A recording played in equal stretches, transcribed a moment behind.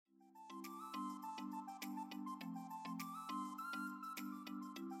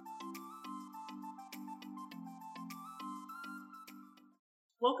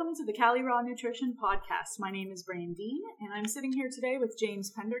Welcome to the Cali Raw Nutrition Podcast. My name is Brandine, and I'm sitting here today with James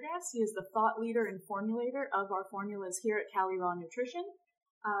Pendergast. He is the thought leader and formulator of our formulas here at Cali Raw Nutrition.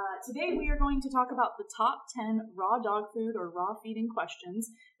 Today we are going to talk about the top 10 raw dog food or raw feeding questions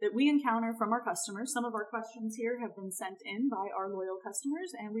that we encounter from our customers. Some of our questions here have been sent in by our loyal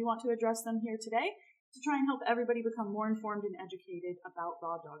customers, and we want to address them here today to try and help everybody become more informed and educated about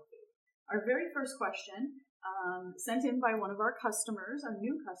raw dog food. Our very first question, sent in by one of our customers, our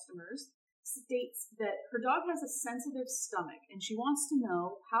new customers, states that her dog has a sensitive stomach and she wants to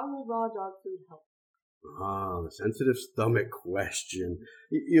know, how will raw dog food help? The sensitive stomach question.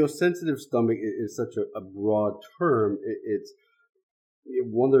 Sensitive stomach is such a broad term.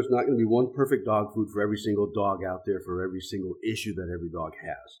 There's not going to be one perfect dog food for every single dog out there for every single issue that every dog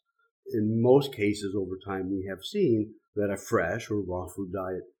has. In most cases over time, we have seen that a fresh or raw food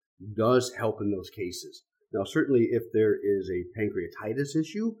diet does help in those cases. Now, certainly if there is a pancreatitis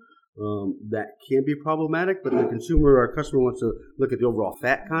issue, that can be problematic, but our customer wants to look at the overall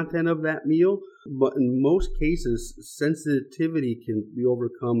fat content of that meal. But in most cases, sensitivity can be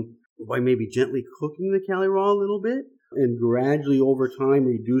overcome by maybe gently cooking the Cali Raw a little bit and gradually over time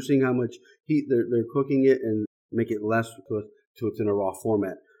reducing how much heat they're cooking it and make it less to it's in a raw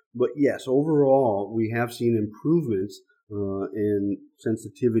format. But yes, overall, we have seen improvements in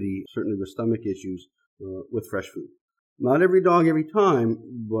sensitivity, certainly with stomach issues, with fresh food. Not every dog every time,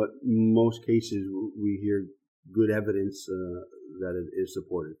 but most cases we hear good evidence that it is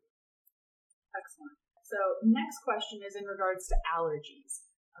supported. Excellent. So next question is in regards to allergies.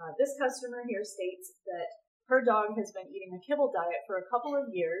 This customer here states that her dog has been eating a kibble diet for a couple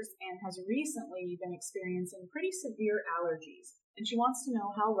of years and has recently been experiencing pretty severe allergies, and she wants to know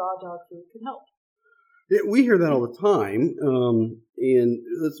how raw dog food could help. Yeah, we hear that all the time, and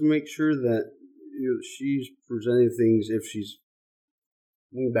let's make sure that she's presenting things if she's...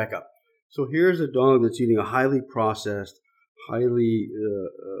 Let me back up. So here's a dog that's eating a highly processed, highly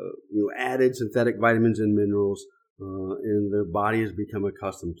added synthetic vitamins and minerals, and their body has become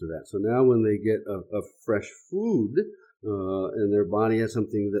accustomed to that. So now when they get a fresh food, and their body has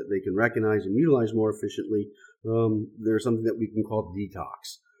something that they can recognize and utilize more efficiently, there's something that we can call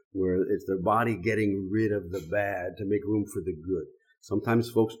detox, where it's their body getting rid of the bad to make room for the good. Sometimes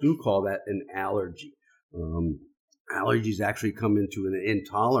folks do call that an allergy. Allergies actually come into an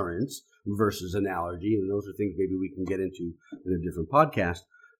intolerance versus an allergy, and those are things maybe we can get into in a different podcast.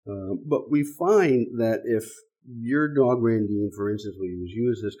 But we find that if your dog, Brandine, for instance, we use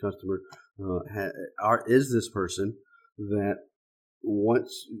you as this customer, is this person that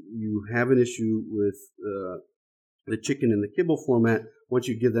once you have an issue with the chicken in the kibble format, once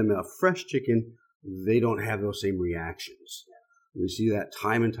you give them a fresh chicken, they don't have those same reactions. We see that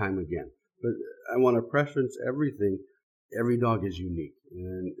time and time again. But I want to preference everything. Every dog is unique,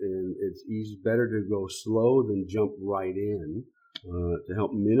 and it's better to go slow than jump right in to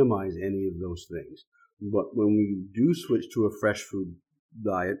help minimize any of those things. But when we do switch to a fresh food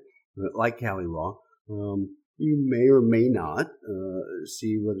diet, like Cali Raw, you may or may not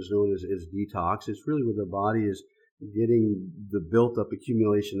see what is known as detox. It's really where the body is getting the built-up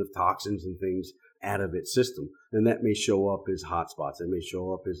accumulation of toxins and things out of its system. And that may show up as hot spots. It may show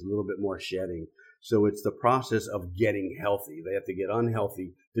up as a little bit more shedding. So it's the process of getting healthy. They have to get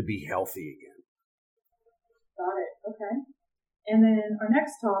unhealthy to be healthy again. Got it. Okay. And then our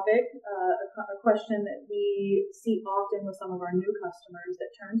next topic, a question that we see often with some of our new customers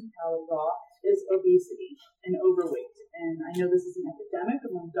that turn to Cali Raw, is obesity and overweight. And I know this is an epidemic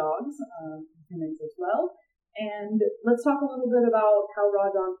among dogs, humans as well. And let's talk a little bit about how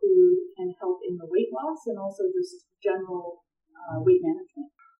raw dog food can help in the weight loss and also just general weight management.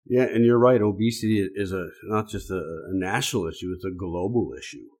 Yeah, and you're right. Obesity is not just a national issue, it's a global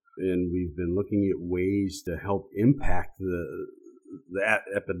issue. And we've been looking at ways to help impact the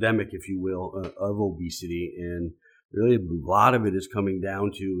epidemic, if you will, of obesity. And really a lot of it is coming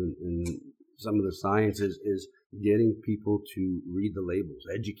down to, and some of the science is getting people to read the labels,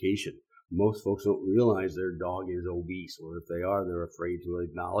 education. Most folks don't realize their dog is obese, or if they are, they're afraid to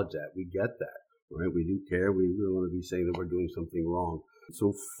acknowledge that. We get that, right? We do care. We don't want to be saying that we're doing something wrong.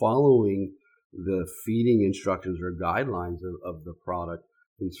 So following the feeding instructions or guidelines of the product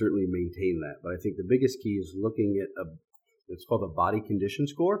can certainly maintain that. But I think the biggest key is looking at it's called a body condition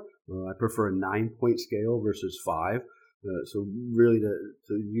score. I prefer a 9-point scale versus 5. So really,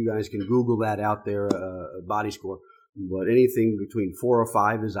 so you guys can Google that out there, a body score. But anything between 4 or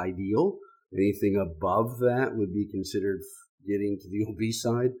 5 is ideal. Anything above that would be considered getting to the obese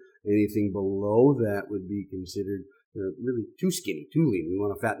side. Anything below that would be considered really too skinny, too lean. We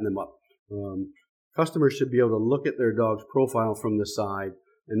want to fatten them up. Customers should be able to look at their dog's profile from the side,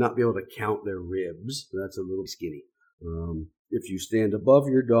 and not be able to count their ribs. That's a little skinny. If you stand above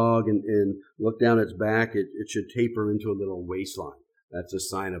your dog and look down its back, it should taper into a little waistline. That's a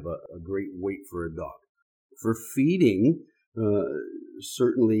sign of a great weight for a dog. For feeding,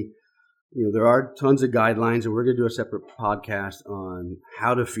 certainly, there are tons of guidelines, and we're going to do a separate podcast on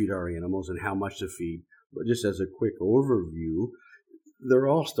how to feed our animals and how much to feed. But just as a quick overview, they're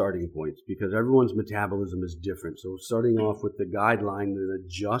all starting points because everyone's metabolism is different. So starting off with the guideline and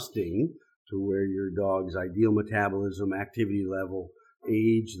adjusting to where your dog's ideal metabolism, activity level,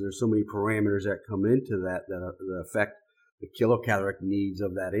 age, there's so many parameters that come into that affect the kilocaloric needs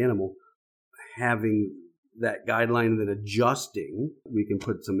of that animal. Having that guideline and then adjusting, we can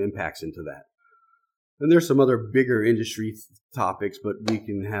put some impacts into that. And there's some other bigger industry topics, but we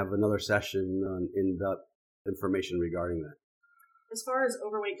can have another session on in-depth information regarding that. As far as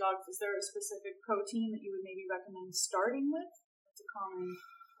overweight dogs, is there a specific protein that you would maybe recommend starting with? That's a common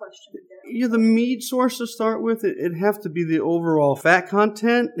question to get. The meat source to start with, it'd have to be the overall fat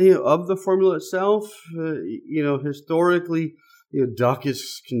content of the formula itself. Historically, duck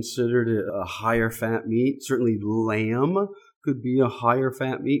is considered a higher fat meat. Certainly lamb could be a higher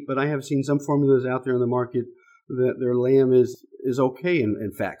fat meat, but I have seen some formulas out there in the market that their lamb is okay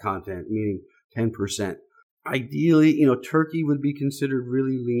in fat content, meaning 10%. Ideally, turkey would be considered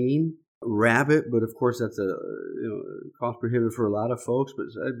really lean. Rabbit, but of course that's cost prohibitive for a lot of folks, but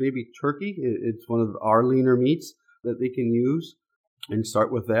maybe turkey, it's one of our leaner meats that they can use, and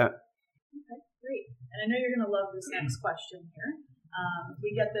start with that. Okay, great. And I know you're going to love this next question here.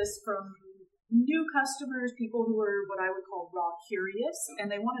 We get this from new customers, people who are what I would call raw curious,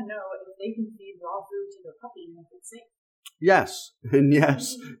 and they want to know if they can feed raw food to their puppy and if it's safe. Yes, and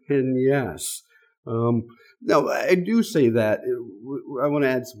yes, and yes. No, I do say that. I want to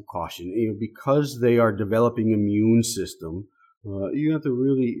add some caution. Because they are developing immune system, you have to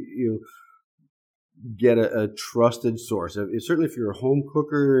really, get a trusted source. Certainly, if you're a home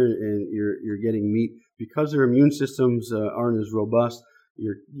cooker and you're getting meat, because their immune systems aren't as robust,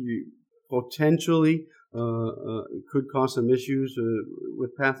 you potentially could cause some issues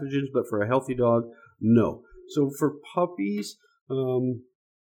with pathogens. But for a healthy dog, no. So for puppies,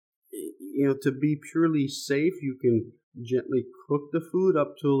 to be purely safe, you can gently cook the food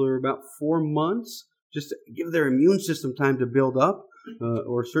up till they're about 4 months, just to give their immune system time to build up,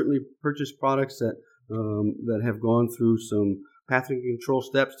 or certainly purchase products that have gone through some pathogen control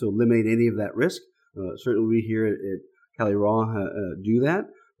steps to eliminate any of that risk. Certainly we here at Cali Raw do that.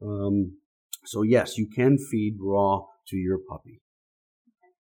 So yes, you can feed raw to your puppy.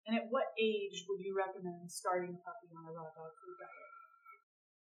 Okay. And at what age would you recommend starting a puppy on a raw dog food diet?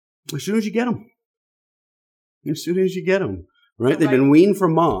 As soon as you get them. As soon as you get them, right? They've been weaned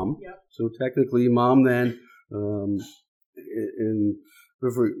from mom. Yep. So technically mom then, and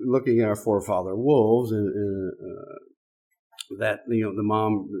if we're looking at our forefather wolves, that, the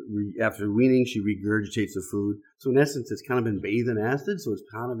mom, after weaning, she regurgitates the food. So in essence, it's kind of been bathed in acid, so it's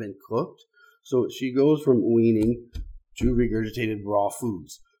kind of been cooked. So she goes from weaning to regurgitated raw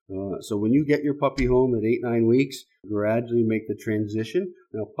foods. So when you get your puppy home at 8-9 weeks, gradually make the transition.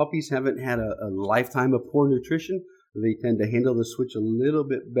 Now, puppies haven't had a lifetime of poor nutrition. They tend to handle the switch a little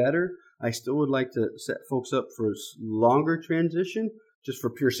bit better. I still would like to set folks up for a longer transition, just for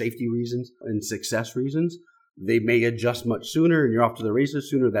pure safety reasons and success reasons. They may adjust much sooner and you're off to the races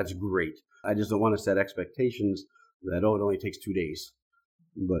sooner. That's great. I just don't want to set expectations that, it only takes 2 days.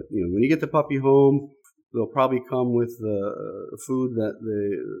 But, when you get the puppy home, they'll probably come with the food that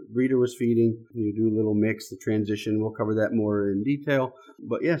the breeder was feeding. You do a little mix, the transition. We'll cover that more in detail.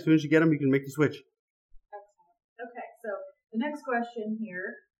 But yeah, as soon as you get them, you can make the switch. Excellent. Okay, so the next question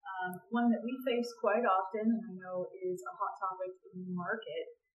here, one that we face quite often, and I know is a hot topic in the market.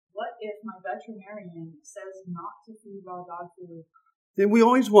 What if my veterinarian says not to feed raw dog food? Then we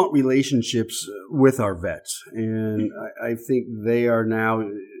always want relationships with our vets. And I think they are now...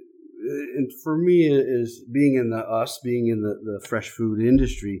 And for me, is being in the fresh food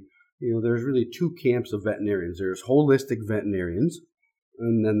industry, there's really two camps of veterinarians. There's holistic veterinarians,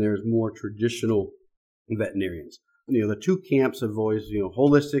 and then there's more traditional veterinarians. The two camps have always,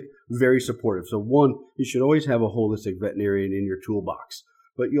 holistic, very supportive. So one, you should always have a holistic veterinarian in your toolbox.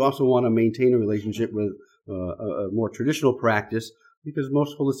 But you also want to maintain a relationship with a more traditional practice, because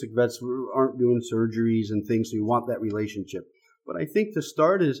most holistic vets aren't doing surgeries and things, so you want that relationship. But I think the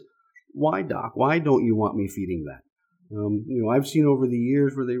start is, why, doc? Why don't you want me feeding that? I've seen over the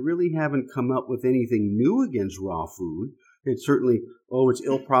years where they really haven't come up with anything new against raw food. It's certainly, it's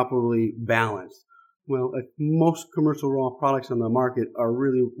improperly balanced. Well, most commercial raw products on the market are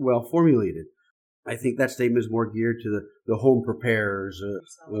really well formulated. I think that statement is more geared to the home preparers,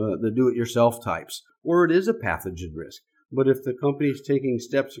 the do-it-yourself types, or it is a pathogen risk. But if the company is taking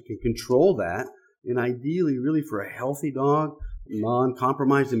steps that can control that, and ideally, really for a healthy dog,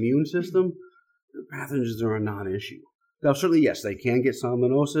 non-compromised immune system, pathogens are a non-issue. Now, certainly, yes, they can get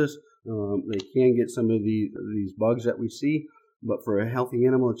salmonellosis. They can get some of these bugs that we see, but for a healthy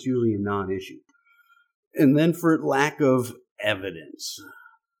animal, it's usually a non-issue. And then for lack of evidence,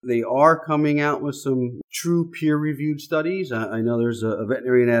 they are coming out with some true peer-reviewed studies. I know there's a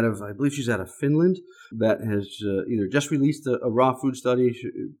veterinarian I believe she's out of Finland, that has either just released a raw food study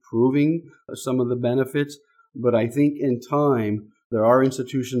proving some of the benefits. But I think in time, there are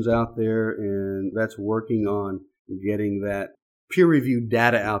institutions out there and that's working on getting that peer-reviewed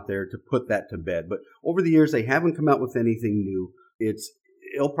data out there to put that to bed. But over the years, they haven't come out with anything new. It's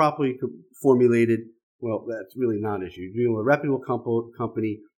ill-properly formulated. Well, that's really not an issue. You're dealing with a reputable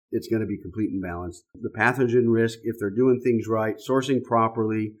company, it's going to be complete and balanced. The pathogen risk, if they're doing things right, sourcing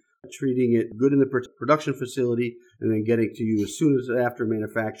properly, treating it good in the production facility, and then getting to you as soon as after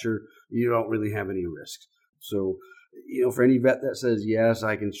manufacture, you don't really have any risks. So, for any vet that says yes,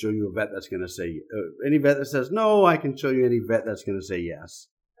 I can show you a vet that's going to say, any vet that says no, I can show you any vet that's going to say yes.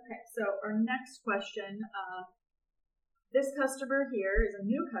 Okay, so our next question, this customer here is a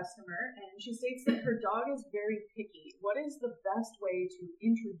new customer, and she states that her dog is very picky. What is the best way to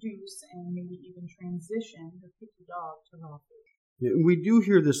introduce and maybe even transition the picky dog to raw food? We do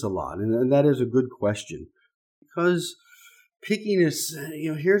hear this a lot, and that is a good question. Because pickiness,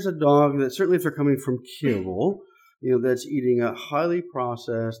 here's a dog that certainly if they're coming from kibble, that's eating a highly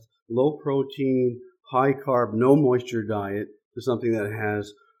processed, low protein, high carb, no moisture diet to something that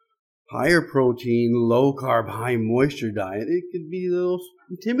has higher protein, low carb, high moisture diet, it could be a little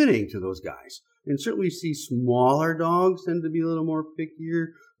intimidating to those guys. And certainly we see smaller dogs tend to be a little more pickier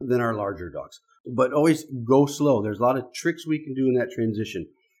than our larger dogs. But always go slow. There's a lot of tricks we can do in that transition.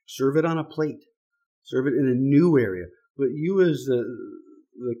 Serve it on a plate. Serve it in a new area. But you as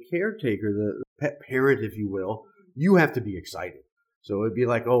the caretaker, the pet parent, if you will, you have to be excited. So it'd be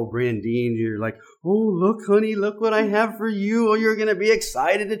like, oh, Brandine, you're like, oh, look, honey, look what I have for you. Oh, you're going to be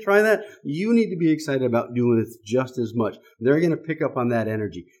excited to try that. You need to be excited about doing it just as much. They're going to pick up on that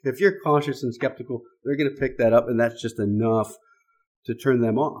energy. If you're cautious and skeptical, they're going to pick that up, and that's just enough to turn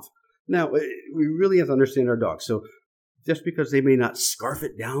them off. Now, we really have to understand our dogs. So just because they may not scarf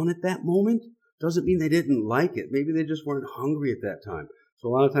it down at that moment doesn't mean they didn't like it. Maybe they just weren't hungry at that time. So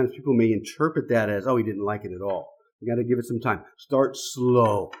a lot of times people may interpret that as, oh, he didn't like it at all. You got to give it some time. Start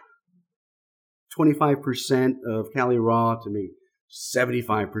slow. 25% of Cali Raw to me,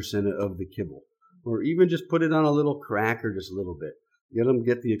 75% of the kibble. Or even just put it on a little cracker just a little bit. Let them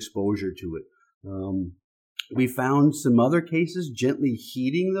get the exposure to it. We found some other cases, gently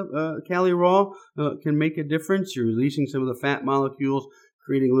heating the Cali Raw can make a difference. You're releasing some of the fat molecules,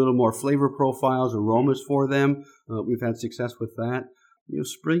 creating a little more flavor profiles, aromas for them. We've had success with that.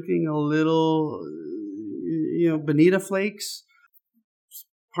 Sprinkling a little, bonita flakes.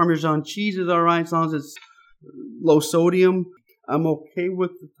 Parmesan cheese is all right as long as it's low sodium. I'm okay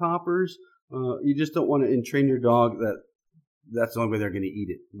with the toppers. You just don't want to entrain your dog that's the only way they're going to eat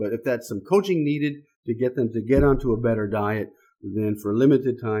it. But if that's some coaching needed to get them to get onto a better diet, then for a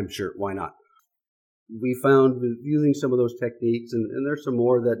limited time, sure, why not? We found using some of those techniques, and there's some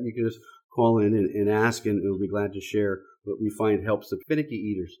more that you can just call in and ask, and we'll be glad to share what we find helps the finicky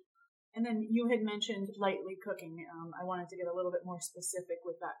eaters. And then you had mentioned lightly cooking. I wanted to get a little bit more specific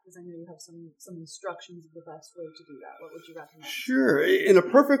with that because I know you have some instructions of the best way to do that. What would you recommend? Sure. In a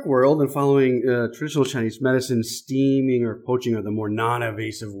perfect world and following traditional Chinese medicine, steaming or poaching are the more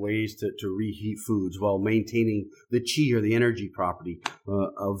non-invasive ways to reheat foods while maintaining the qi or the energy property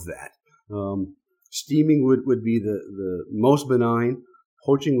of that. Steaming would be the most benign.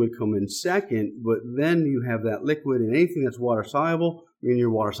 Poaching would come in second, but then you have that liquid, and anything that's water-soluble, and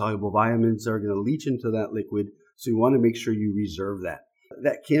your water-soluble vitamins are going to leach into that liquid, so you want to make sure you reserve that.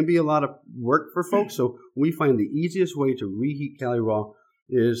 That can be a lot of work for folks, so we find the easiest way to reheat Cali Raw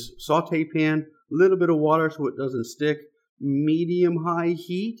is saute pan, a little bit of water so it doesn't stick, medium-high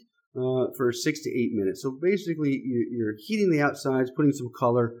heat for 6 to 8 minutes. So basically, you're heating the outsides, putting some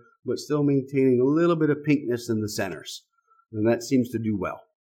color, but still maintaining a little bit of pinkness in the centers. And that seems to do well.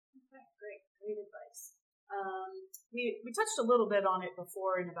 Okay, great advice. We touched a little bit on it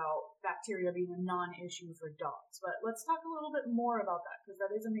before and about bacteria being a non-issue for dogs, but let's talk a little bit more about that because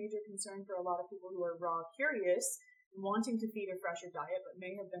that is a major concern for a lot of people who are raw curious and wanting to feed a fresher diet, but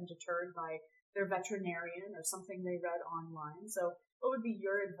may have been deterred by their veterinarian or something they read online. So what would be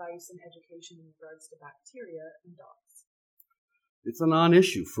your advice and education in regards to bacteria in dogs? it's a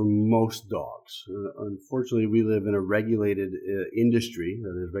non-issue for most dogs. Unfortunately, we live in a regulated industry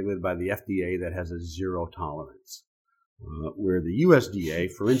that is regulated by the FDA that has a zero tolerance. Where the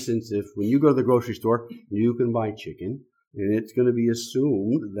USDA, for instance, if when you go to the grocery store, you can buy chicken, and it's going to be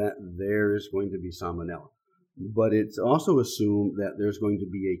assumed that there is going to be salmonella. But it's also assumed that there's going to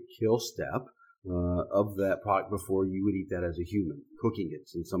be a kill step of that product before you would eat that as a human, cooking it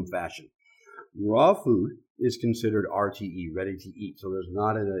in some fashion. Raw food is considered RTE, ready to eat, so there's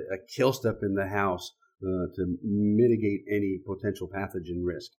not a kill step in the house to mitigate any potential pathogen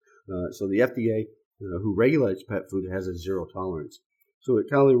risk. So the FDA, who regulates pet food, has a zero tolerance. So at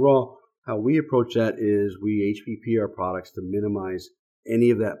Cali Raw, how we approach that is we HPP our products to minimize any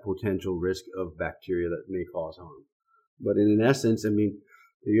of that potential risk of bacteria that may cause harm. But in essence, I mean,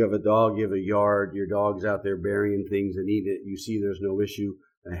 you have a dog, you have a yard, your dog's out there burying things and eating it, you see there's no issue.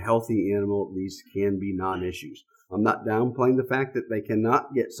 A healthy animal, these can be non-issues. I'm not downplaying the fact that they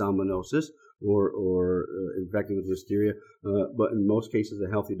cannot get salmonellosis or infected with listeria, but in most cases, a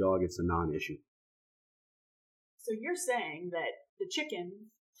healthy dog, it's a non-issue. So you're saying that the chicken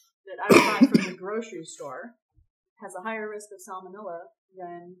that I would buy from the grocery store has a higher risk of salmonella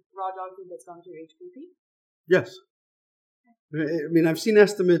than raw dog food that's gone through HPP? Yes. I mean, I've seen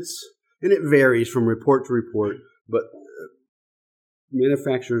estimates, and it varies from report to report, but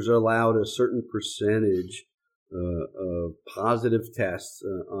manufacturers are allowed a certain percentage of positive tests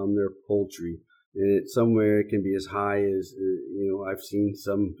on their poultry. And somewhere it can be as high as, I've seen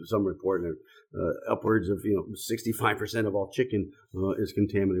some report upwards of, 65% of all chicken is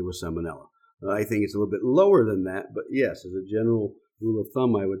contaminated with salmonella. I think it's a little bit lower than that, but yes, as a general rule of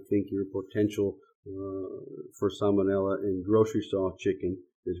thumb, I would think your potential for salmonella in grocery store chicken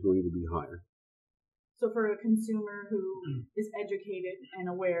is going to be higher. So for a consumer who is educated and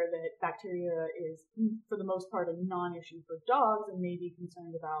aware that bacteria is, for the most part, a non-issue for dogs and may be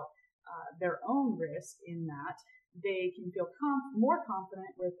concerned about their own risk in that, they can feel more confident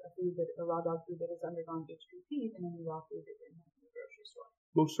with a raw dog food that has undergone HPP than any raw food that they have in the grocery store.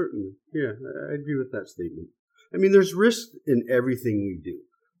 Most certainly. Yeah, I agree with that statement. I mean, there's risk in everything we do.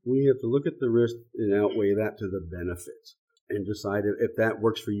 We have to look at the risk and outweigh that to the benefits and decide if that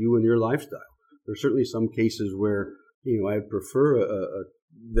works for you and your lifestyle. There's certainly some cases where, I prefer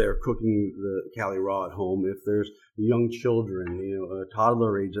they're cooking the Cali Raw at home if there's young children, a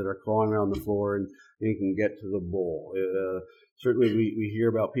toddler age that are crawling around the floor and they can get to the bowl. Certainly we hear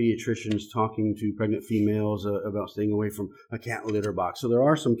about pediatricians talking to pregnant females about staying away from a cat litter box. So there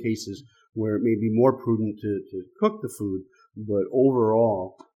are some cases where it may be more prudent to cook the food, but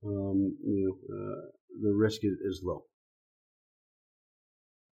overall, the risk is low.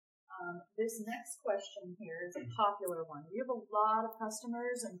 This next question here is a popular one. We have a lot of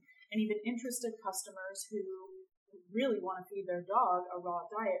customers and even interested customers who really want to feed their dog a raw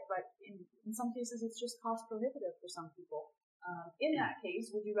diet, but in some cases it's just cost prohibitive for some people. In that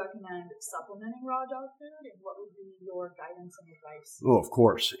case, would you recommend supplementing raw dog food, and what would be your guidance and advice? Oh, of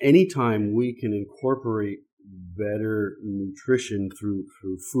course. Anytime we can incorporate better nutrition through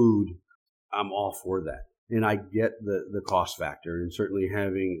food, I'm all for that. And I get the cost factor, and certainly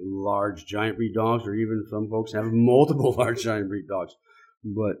having large giant breed dogs, or even some folks have multiple large giant breed dogs.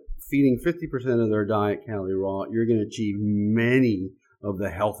 But feeding 50% of their diet Cali Raw, you're going to achieve many of the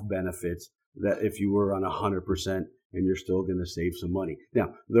health benefits that if you were on 100%, and you're still going to save some money.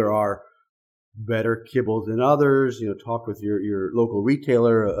 Now, there are better kibbles than others. Talk with your local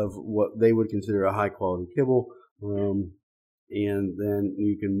retailer of what they would consider a high quality kibble. And then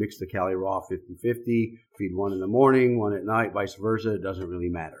you can mix the Cali Raw 50-50, feed one in the morning, one at night, vice versa. It doesn't really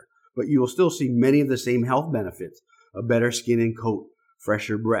matter. But you will still see many of the same health benefits: a better skin and coat,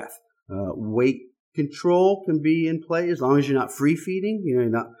 fresher breath. Weight control can be in play as long as you're not free feeding. You're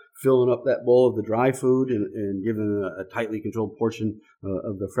not filling up that bowl of the dry food and giving a tightly controlled portion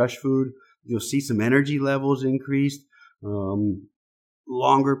of the fresh food. You'll see some energy levels increased,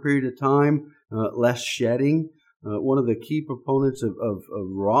 longer period of time, less shedding. One of the key proponents of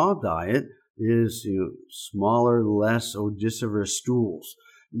raw diet is smaller, less odoriferous stools.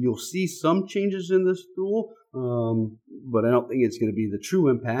 You'll see some changes in the stool, but I don't think it's going to be the true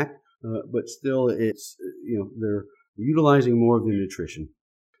impact. But still, it's they're utilizing more of the nutrition.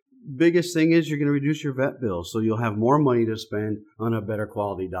 Biggest thing is you're going to reduce your vet bills, so you'll have more money to spend on a better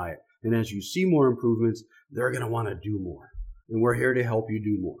quality diet. And as you see more improvements, they're going to want to do more, and we're here to help you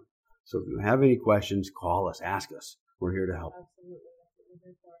do more. So if you have any questions, call us, ask us. We're here to help. Absolutely. That's what we're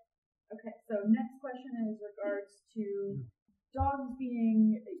here for. Okay, so next question is regards to dogs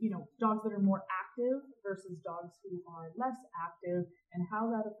being, dogs that are more active versus dogs who are less active, and how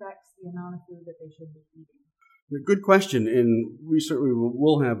that affects the amount of food that they should be eating. Good question, and we certainly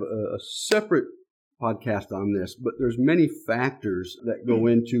will have a separate podcast on this, but there's many factors that go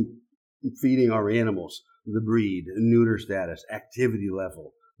into feeding our animals: the breed, neuter status, activity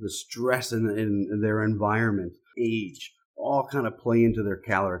level, the stress in their environment, age, all kind of play into their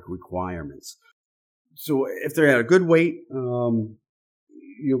caloric requirements. So if they're at a good weight,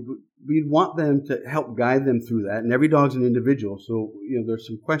 we'd want them to help guide them through that. And every dog's an individual, so there's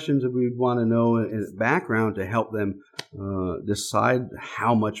some questions that we'd want to know in the background to help them decide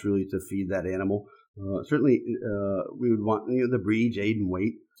how much really to feed that animal. Certainly, we would want the breed, age, and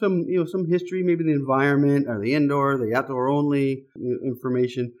weight. Some history, maybe the environment, are they indoor, are they outdoor only?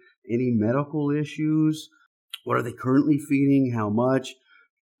 Information. Any medical issues? What are they currently feeding? How much?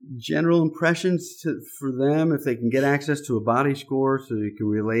 General impressions for them, if they can get access to a body score, so you can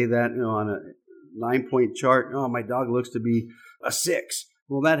relay that on a 9-point chart. Oh, my dog looks to be a 6.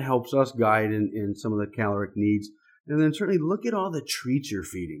 Well, that helps us guide in some of the caloric needs. And then certainly look at all the treats you're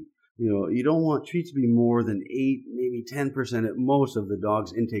feeding. You don't want treats to be more than 8, maybe 10% at most of the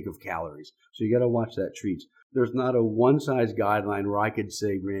dog's intake of calories. So you got to watch that treats. There's not a one-size guideline where I could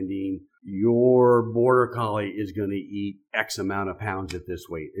say, Brandine, your border collie is going to eat X amount of pounds at this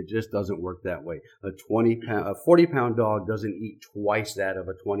weight. It just doesn't work that way. A 40-pound dog doesn't eat twice that of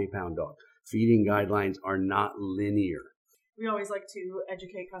a 20-pound dog. Feeding guidelines are not linear. We always like to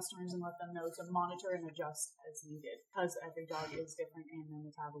educate customers and let them know to monitor and adjust as needed, because every dog is different and their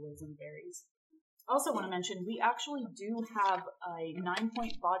metabolism varies. Also want to mention, we actually do have a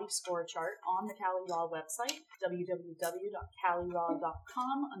 9-point body score chart on the Cali Raw website,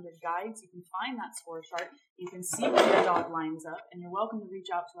 www.caliraw.com. Under guides, you can find that score chart. You can see where your dog lines up, and you're welcome to reach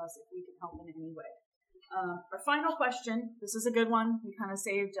out to us if we can help in any way. Our final question, this is a good one. We kind of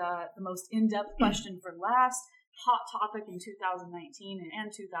saved the most in-depth question for last. Hot topic in 2019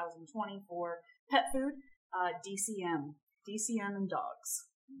 and 2020 for pet food, DCM and dogs.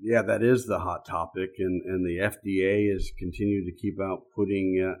 Yeah, that is the hot topic, and the FDA has continued to keep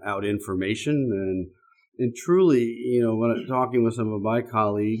putting out information, and truly, when I'm talking with some of my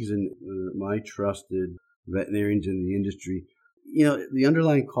colleagues and my trusted veterinarians in the industry, the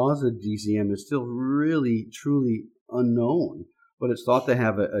underlying cause of DCM is still really, truly unknown, but it's thought to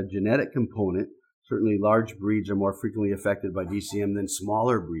have a genetic component. Certainly, large breeds are more frequently affected by DCM than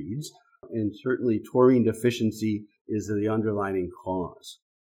smaller breeds, and certainly taurine deficiency is the underlying cause.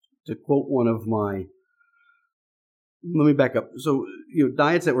 To quote one of my, let me back up. So,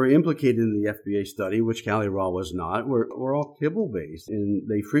 diets that were implicated in the FBA study, which Cali Raw was not, were all kibble-based, and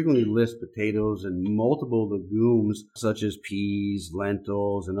they frequently list potatoes and multiple legumes such as peas,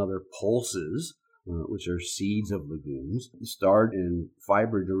 lentils, and other pulses, which are seeds of legumes, starch and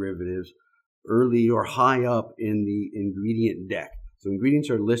fiber derivatives early or high up in the ingredient deck. So ingredients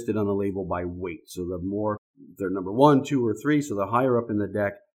are listed on the label by weight. So the more they're number 1, 2, or 3, so the higher up in the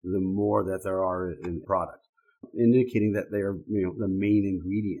deck, the more that there are in the product, indicating that they are, the main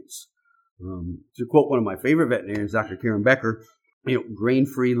ingredients. To quote one of my favorite veterinarians, Dr. Karen Becker,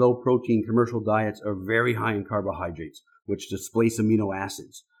 grain-free, low-protein commercial diets are very high in carbohydrates, which displace amino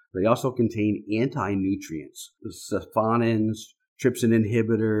acids. They also contain anti-nutrients, saponins, trypsin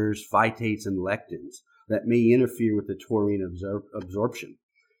inhibitors, phytates, and lectins that may interfere with the taurine absorption.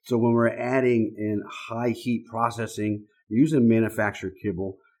 So when we're adding in high heat processing, using manufactured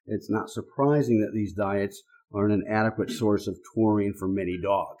kibble, it's not surprising that these diets are an inadequate source of taurine for many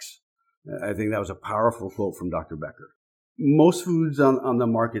dogs. I think that was a powerful quote from Dr. Becker. Most foods on the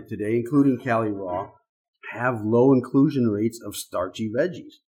market today, including Cali Raw, have low inclusion rates of starchy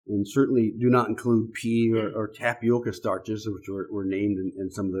veggies, and certainly do not include pea or tapioca starches, which were named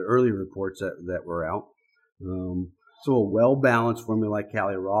in some of the early reports that were out. So a well-balanced formula like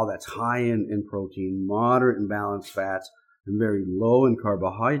Cali Raw that's high in protein, moderate in balanced fats, and very low in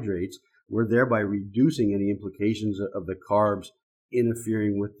carbohydrates, we're thereby reducing any implications of the carbs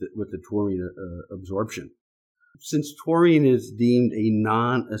interfering with the taurine absorption. Since taurine is deemed a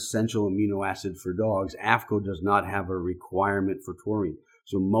non-essential amino acid for dogs, AAFCO does not have a requirement for taurine.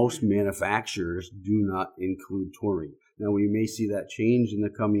 So most manufacturers do not include taurine. Now, we may see that change in the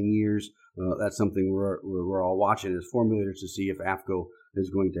coming years. That's something we're all watching as formulators to see if AAFCO is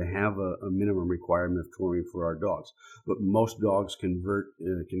going to have a minimum requirement of taurine for our dogs. But most dogs can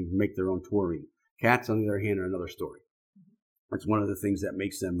make their own taurine. Cats, on the other hand, are another story. It's one of the things that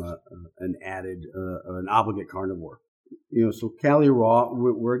makes them an obligate carnivore. So Cali Raw,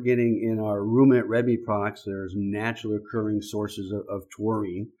 we're getting in our ruminant red meat products, there's naturally occurring sources of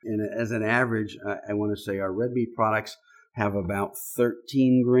taurine. And as an average, I want to say our red meat products have about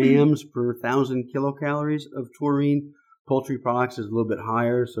 13 grams per 1,000 kilocalories of taurine. Poultry products is a little bit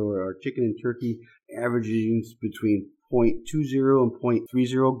higher, so our chicken and turkey averaging between 0.20 and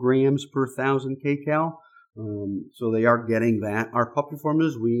 0.30 grams per 1,000 kcal. So they are getting that. Our puppy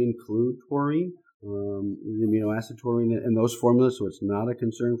formulas, we include taurine, amino acid taurine in those formulas, so it's not a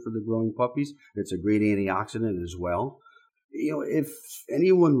concern for the growing puppies. It's a great antioxidant as well. If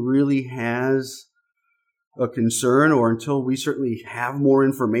anyone really has a concern, or until we certainly have more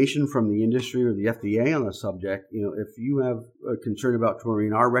information from the industry or the FDA on the subject, if you have a concern about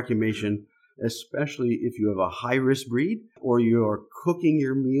taurine, our recommendation, especially if you have a high-risk breed or you're cooking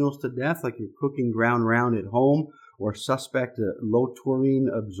your meals to death, like you're cooking ground round at home, or suspect a low taurine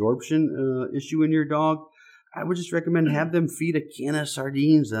absorption issue in your dog, I would just recommend have them feed a can of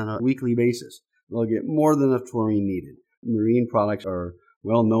sardines on a weekly basis. They'll get more than enough taurine needed. Marine products are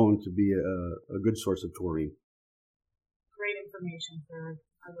well known to be a good source of taurine. Great information for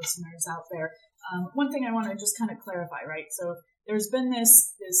our listeners out there. One thing I want to just kind of clarify, right? So there's been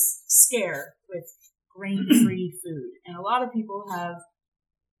this scare with grain-free food, and a lot of people have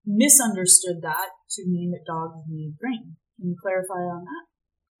misunderstood that to mean that dogs need grain. Can you clarify on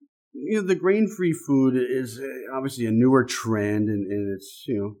that? The grain-free food is obviously a newer trend, and it's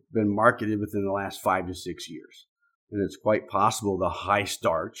been marketed within the last 5 to 6 years. And it's quite possible the high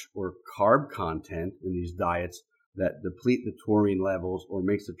starch or carb content in these diets that deplete the taurine levels or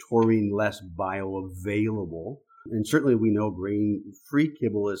makes the taurine less bioavailable. And certainly we know grain-free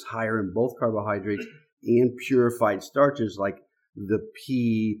kibble is higher in both carbohydrates and purified starches like the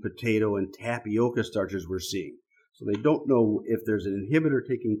pea, potato, and tapioca starches we're seeing. So they don't know if there's an inhibitor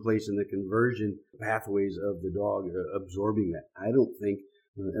taking place in the conversion pathways of the dog absorbing that. I don't think,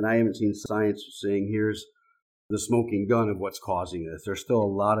 and I haven't seen science saying here's the smoking gun of what's causing this. There's still a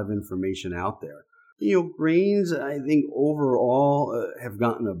lot of information out there. Grains, I think overall have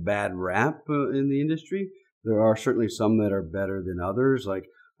gotten a bad rap in the industry. There are certainly some that are better than others. Like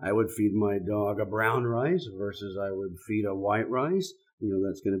I would feed my dog a brown rice versus I would feed a white rice.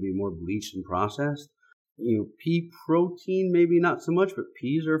 That's going to be more bleached and processed. Pea protein, maybe not so much, but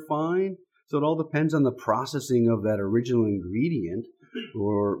peas are fine. So it all depends on the processing of that original ingredient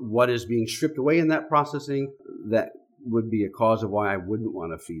or what is being stripped away in that processing. That would be a cause of why I wouldn't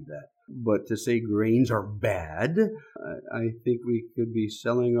want to feed that. But to say grains are bad, I think we could be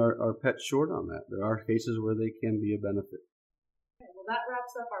selling our pets short on that. There are cases where they can be a benefit. Okay, well, that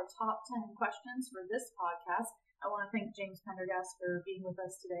wraps up our top 10 questions for this podcast. I want to thank James Pendergast for being with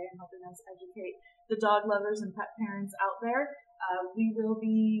us today and helping us educate the dog lovers and pet parents out there. We will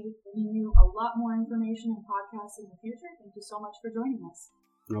be bringing you a lot more information and podcasts in the future. Thank you so much for joining us.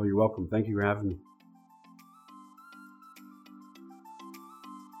 Oh, you're welcome. Thank you for having me.